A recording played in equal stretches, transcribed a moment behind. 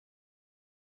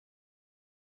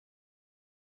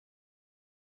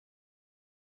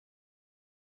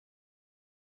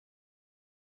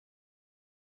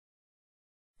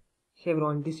Hey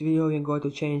everyone, in this video we're going to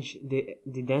change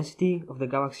the density of the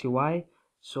Galaxy Y.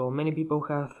 So many people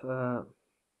have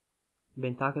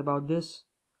been talking about this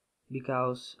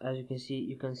because, as you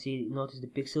can notice the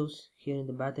pixels here in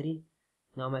the battery.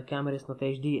 Now my camera is not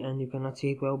HD and you cannot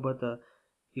see it well, but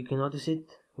you can notice it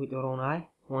with your own eye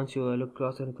once you look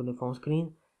closer into the phone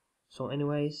screen. So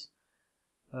anyways,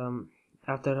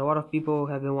 after a lot of people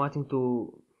have been wanting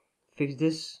to fix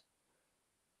this,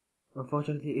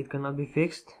 unfortunately it cannot be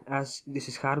fixed as this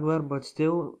is hardware, but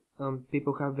still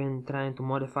people have been trying to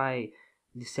modify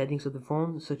the settings of the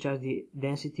phone, such as the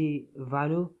density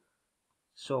value.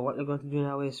 So what we're going to do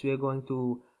now is we're going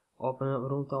to open up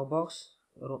ROM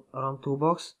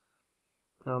Toolbox.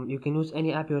 You can use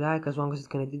any app you like as long as it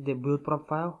can edit the build prop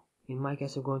file. In my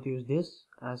case I'm going to use this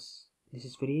as this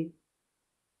is free.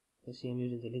 You see I'm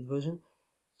using the elite version.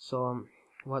 So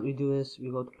what we do is we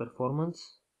go to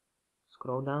performance,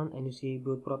 scroll down and you see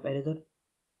build prop editor,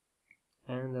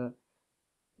 and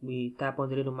we tap on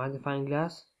the little magnifying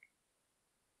glass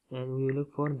and we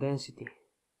look for density.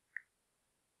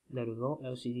 There we go,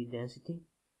 LCD density,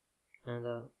 and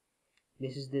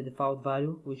this is the default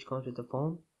value which comes with the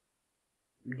phone.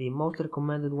 The most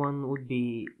recommended one would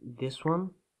be this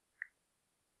one.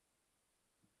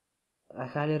 I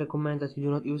highly recommend that you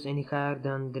do not use any higher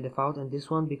than the default and this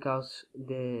one, because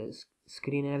the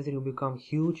screen and everything will become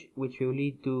huge, which will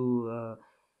lead to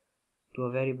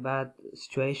a very bad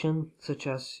situation, such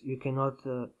as you cannot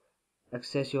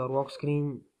access your lock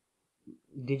screen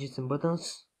digits and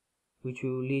buttons, which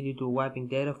will lead you to wiping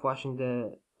data, flashing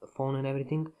the phone and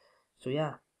everything. So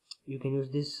yeah, you can use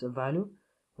this value.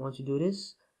 Once you do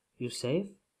this, you save,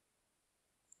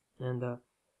 and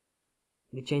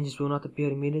the changes will not appear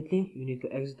immediately. You need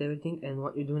to exit everything, and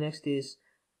what you do next is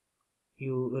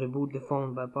you reboot the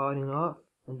phone by powering it off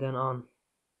and then on.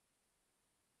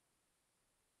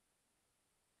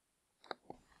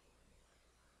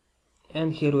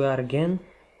 And here we are again.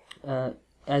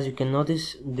 As you can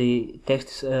notice, the text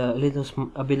is a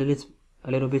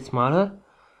little bit smaller,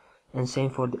 and same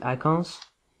for the icons.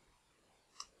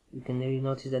 You can really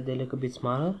notice that they look a bit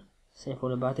smaller. Same for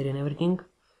the battery and everything.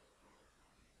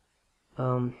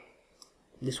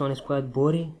 This one is quite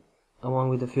blurry, along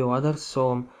with a few others.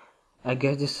 So I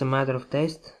guess this is a matter of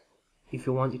taste. If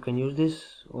you want, you can use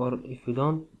this, or if you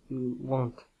don't, you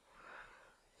won't.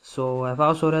 So I've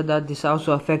also read that this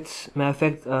also may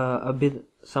affect a bit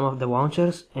some of the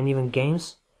launchers and even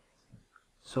games.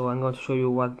 So I'm going to show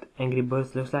you what Angry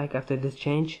Birds looks like after this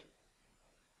change.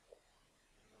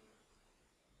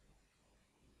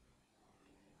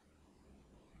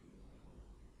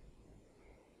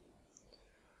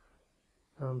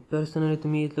 Personally, to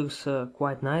me it looks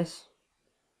quite nice,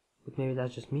 but maybe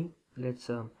that's just me. Let's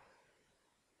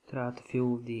try out a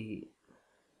few of the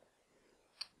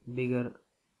bigger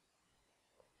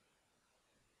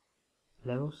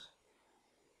levels.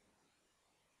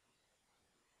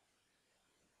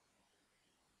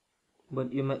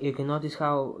 But you can notice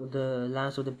how the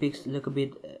lines of the pics look a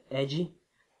bit edgy.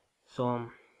 So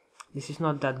this is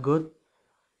not that good.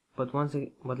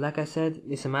 But like I said,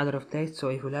 it's a matter of taste. So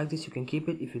if you like this, you can keep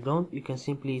it. If you don't, you can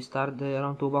simply start the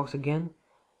ROM Toolbox again,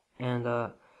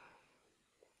 and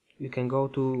you can go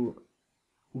to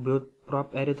build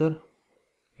prop editor.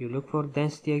 You look for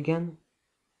density again,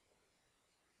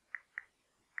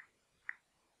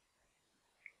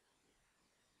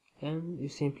 and you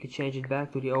simply change it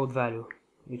back to the old value,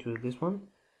 which was this one.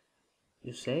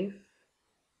 You save,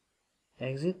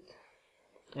 exit,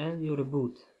 and you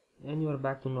reboot, and you are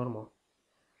back to normal.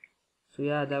 So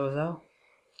yeah, that was how.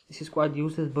 This is quite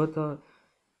useless, but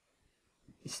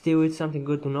still it's something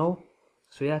good to know.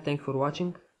 So yeah, thanks for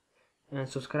watching, and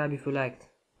subscribe if you liked.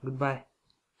 Goodbye.